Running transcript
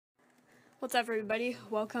What's up, everybody?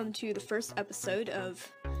 Welcome to the first episode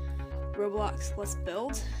of Roblox Let's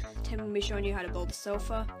Build. Tim will be showing you how to build a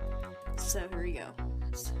sofa. So here we go.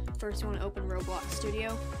 First, you want to open ROBLOX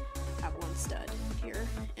Studio. Have one stud here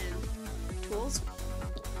and tools.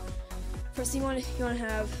 First, you want to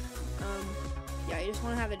have you just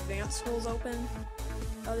want to have advanced tools open.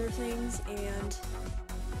 Other things, and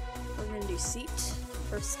we're gonna do seat.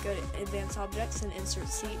 First, go to advanced objects and insert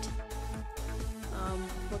seat.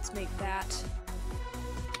 Let's make that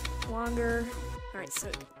longer. Alright, so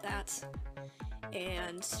that.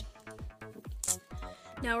 And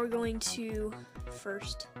now we're going to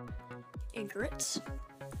first anchor it.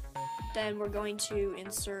 Then we're going to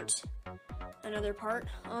insert another part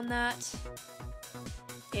on that.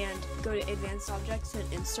 And go to advanced objects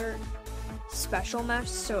and insert special mesh,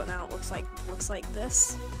 so now it looks like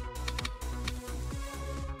this.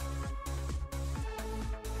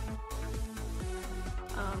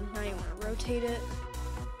 Now you want to rotate it.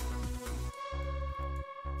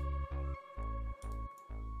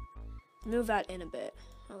 Move that in a bit,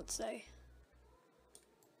 I would say.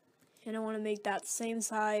 And I want to make that same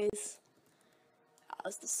size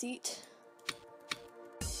as the seat.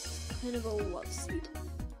 Kind of a love seat.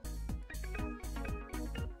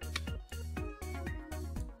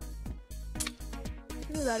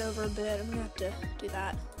 Move that over a bit. I'm gonna have to do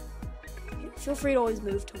that. Feel free to always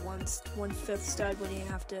move to 1/5 stud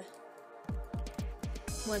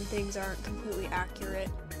when things aren't completely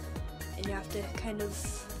accurate, and you have to kind of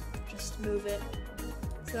just move it.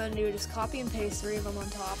 So what I'm gonna do is just copy and paste 3 of them on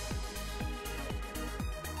top.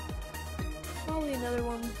 Probably another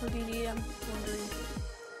one would be neat. I'm wondering.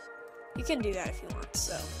 You can do that if you want.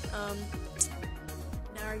 So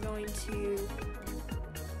now we're going to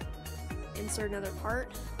insert another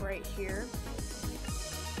part right here.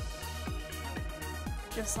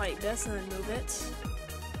 Just like this, and then move it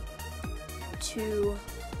to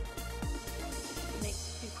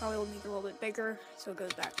probably will make it a little bit bigger, so it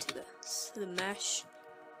goes back to the mesh.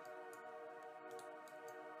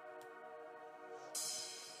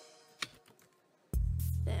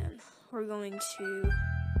 Then we're going to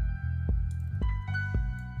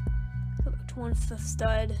go back to 1/5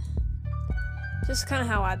 stud. Just kind of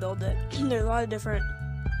how I build it. There's a lot of different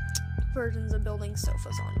versions of building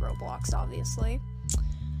sofas on Roblox, obviously.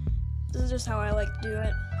 This is just how I like to do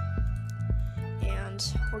it. And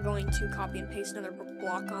we're going to copy and paste another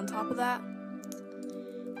block on top of that. And,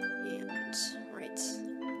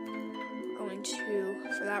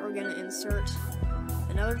 for that we're going to insert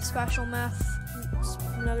another special meth.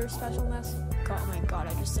 Oh my god,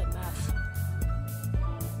 I just said meth.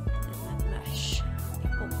 And then mesh.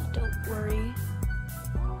 Oh, don't worry.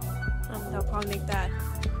 That'll probably make that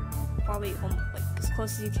like as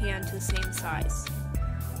close as you can to the same size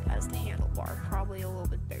as the handlebar, probably a little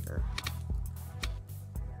bit bigger.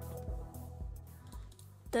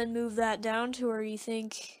 Then move that down to where you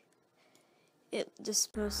think it's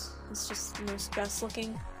just the most best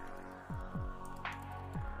looking.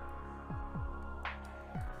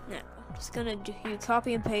 Now, I'm just gonna do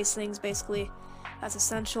copy and paste things basically that's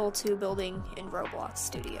essential to building in ROBLOX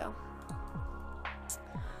Studio.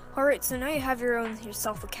 Alright, so now you have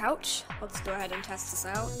yourself a couch. Let's go ahead and test this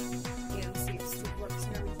out and see if it works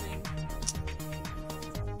and everything.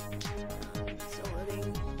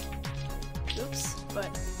 Oops,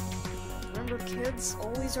 but remember, kids,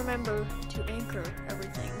 always remember to anchor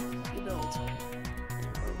everything you build in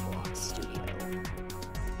ROBLOX Studio.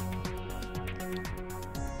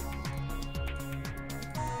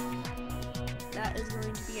 That is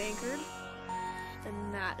going to be anchored.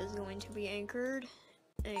 Then that is going to be anchored.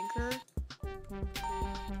 Anchor.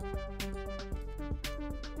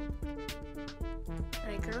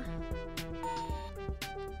 Anchor.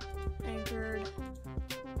 Anchored.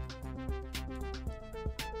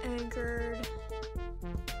 Anchored.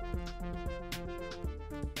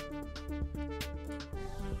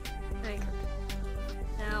 Anchored.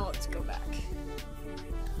 Now let's go back.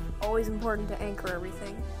 Always important to anchor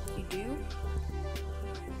everything you do.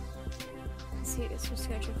 See, it's just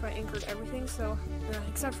gonna check if I anchored everything, so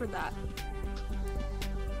except for that.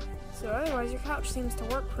 So otherwise your couch seems to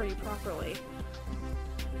work pretty properly.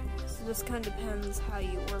 So this kind of depends how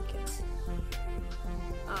you work it.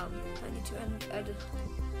 I need to anchor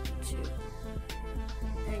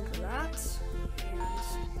that, and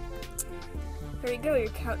there you go,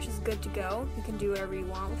 your couch is good to go. You can do whatever you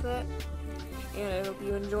want with it, and I hope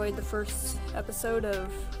you enjoyed the first episode of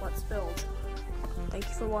Let's Build. Thank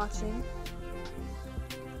you for watching.